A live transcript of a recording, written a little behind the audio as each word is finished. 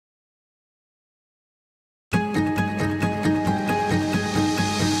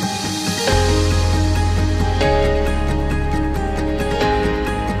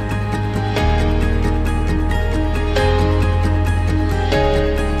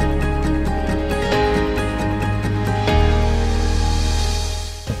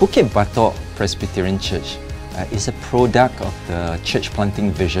Bukit Batok Presbyterian Church is a product of the church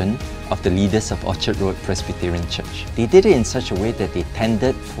planting vision of the leaders of Orchard Road Presbyterian Church. They did it in such a way that they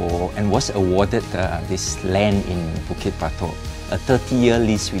tendered for and was awarded this land in Bukit Batok, a 30-year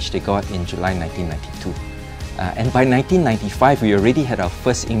lease which they got in July 1992. And by 1995, we already had our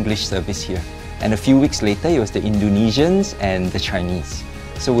first English service here. And a few weeks later, it was the Indonesians and the Chinese.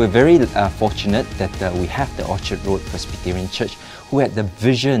 So we're very fortunate that we have the Orchard Road Presbyterian Church who had the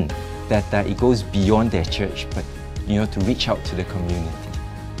vision that it goes beyond their church, but to reach out to the community.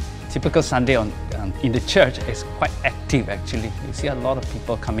 Typical Sunday in the church is quite active actually. You see a lot of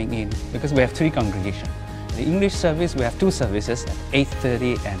people coming in because we have 3 congregations. The English service, we have 2 services at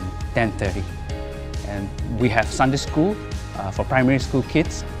 8:30 and 10:30. And we have Sunday school for primary school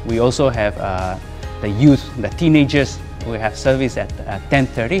kids. We also have the youth, the teenagers. We have service at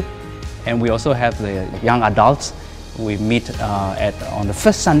 10:30. And we also have the young adults. We meet on the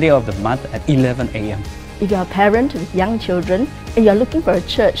first Sunday of the month at 11 a.m. If you're a parent with young children and you're looking for a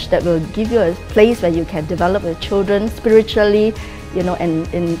church that will give you a place where you can develop your children spiritually, and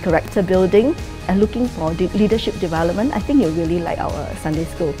in character building, and looking for leadership development, I think you'll really like our Sunday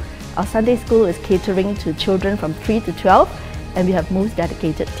school. Our Sunday school is catering to children from 3 to 12, and we have most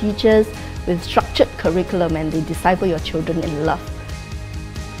dedicated teachers with structured curriculum, and they disciple your children in love.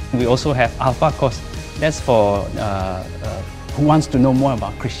 We also have Alpha course. That's for who wants to know more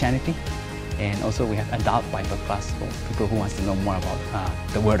about Christianity. And also we have adult Bible class for people who wants to know more about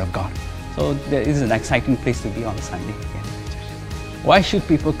the Word of God. So there is an exciting place to be on Sunday. Why should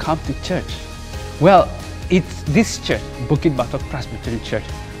people come to church? Well, it's this church, Bukit Batok Presbyterian Church.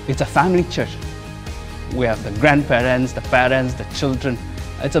 It's a family church. We have the grandparents, the parents, the children.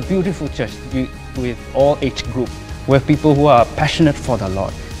 It's a beautiful church with all age group. We have people who are passionate for the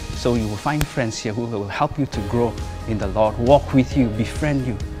Lord. So you will find friends here who will help you to grow in the Lord, walk with you, befriend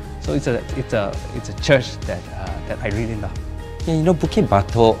you. So it's a church that I really love. Yeah, Bukit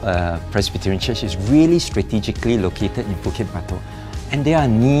Batok Presbyterian Church is really strategically located in Bukit Batok. And there are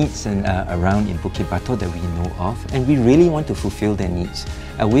needs around in Bukit Batok that we know of, and we really want to fulfill their needs.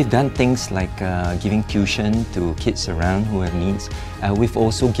 We've done things like giving tuition to kids around who have needs. We've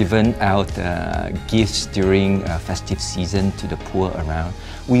also given out gifts during festive season to the poor around.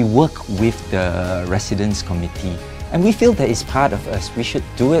 We work with the residents committee, and we feel that it's part of us. We should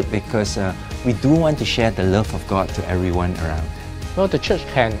do it because we do want to share the love of God to everyone around. Well, the church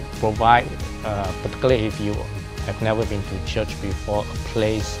can provide, particularly if you have never been to church before, a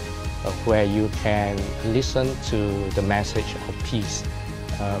place where you can listen to the message of peace.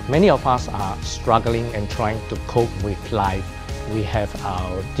 Many of us are struggling and trying to cope with life. We have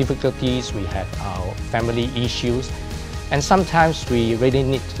our difficulties, we have our family issues, and sometimes we really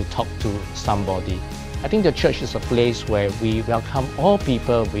need to talk to somebody. I think the church is a place where we welcome all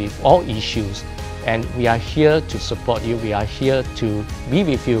people with all issues, and we are here to support you, we are here to be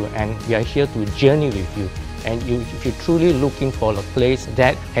with you, and we are here to journey with you. And if you're truly looking for a place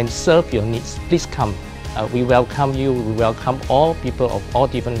that can serve your needs, please come. We welcome you, we welcome all people of all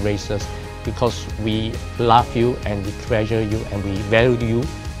different races because we love you and we treasure you and we value you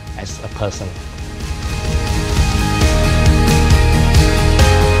as a person.